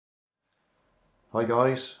Hi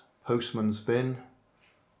guys, postman's bin.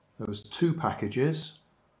 There was 2 packages.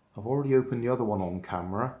 I've already opened the other one on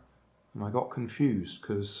camera and I got confused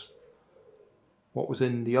because what was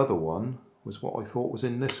in the other one was what I thought was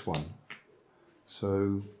in this one.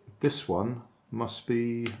 So this one must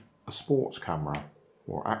be a sports camera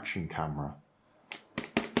or action camera.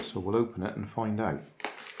 So we'll open it and find out.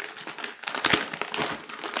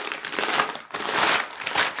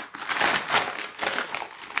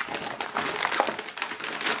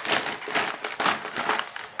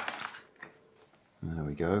 There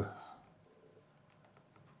we go.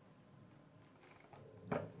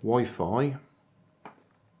 Wi-Fi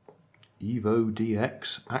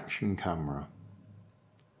EvoDX action camera.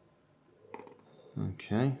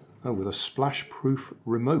 Okay. Oh, with a splash-proof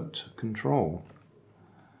remote control.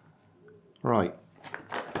 Right.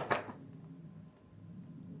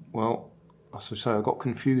 Well, as I say, I got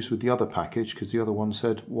confused with the other package because the other one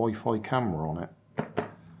said Wi-Fi camera on it.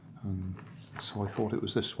 And so I thought it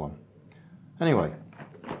was this one. Anyway,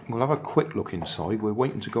 we'll have a quick look inside. We're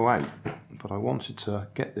waiting to go out, but I wanted to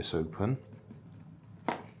get this open.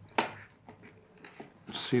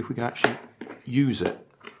 See if we can actually use it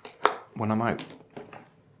when I'm out.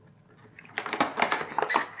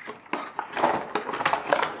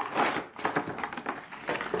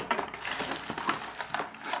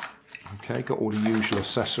 Okay, got all the usual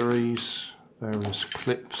accessories, various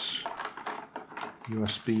clips,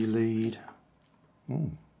 USB lead.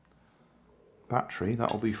 Ooh. Battery,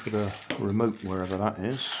 that'll be for the remote wherever that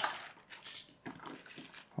is.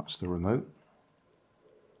 That's the remote.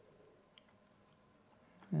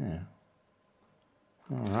 Yeah.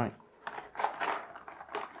 Alright.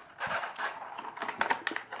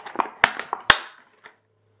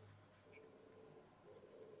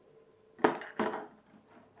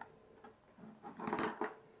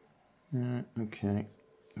 Okay,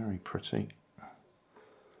 very pretty.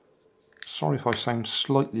 Sorry if I sound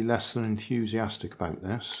slightly less than enthusiastic about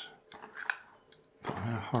this, but I'm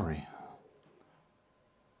in a hurry.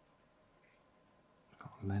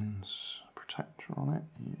 Got a lens protector on it,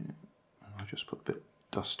 yeah. And I just put a bit of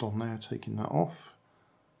dust on there, taking that off.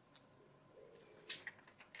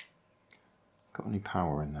 Got any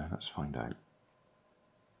power in there? Let's find out.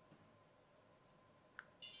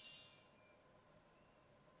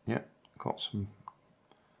 Yep, got some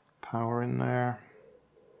power in there.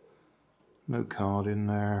 No card in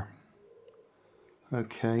there.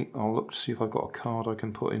 Okay, I'll look to see if I've got a card I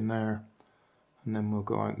can put in there, and then we'll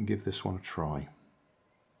go out and give this one a try.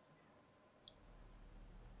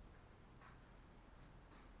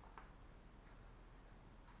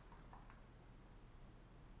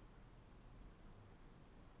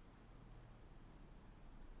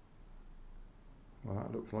 Well,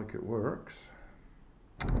 that looks like it works.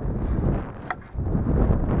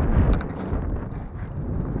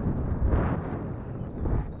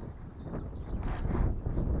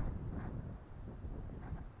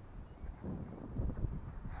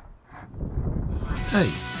 Hey,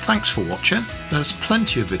 thanks for watching. There's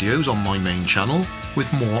plenty of videos on my main channel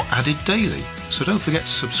with more added daily, so don't forget to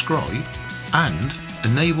subscribe and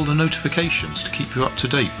enable the notifications to keep you up to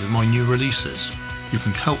date with my new releases. You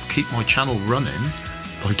can help keep my channel running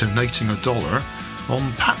by donating $1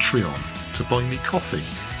 on Patreon to buy me coffee.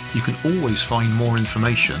 You can always find more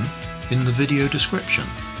information in the video description.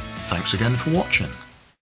 Thanks again for watching.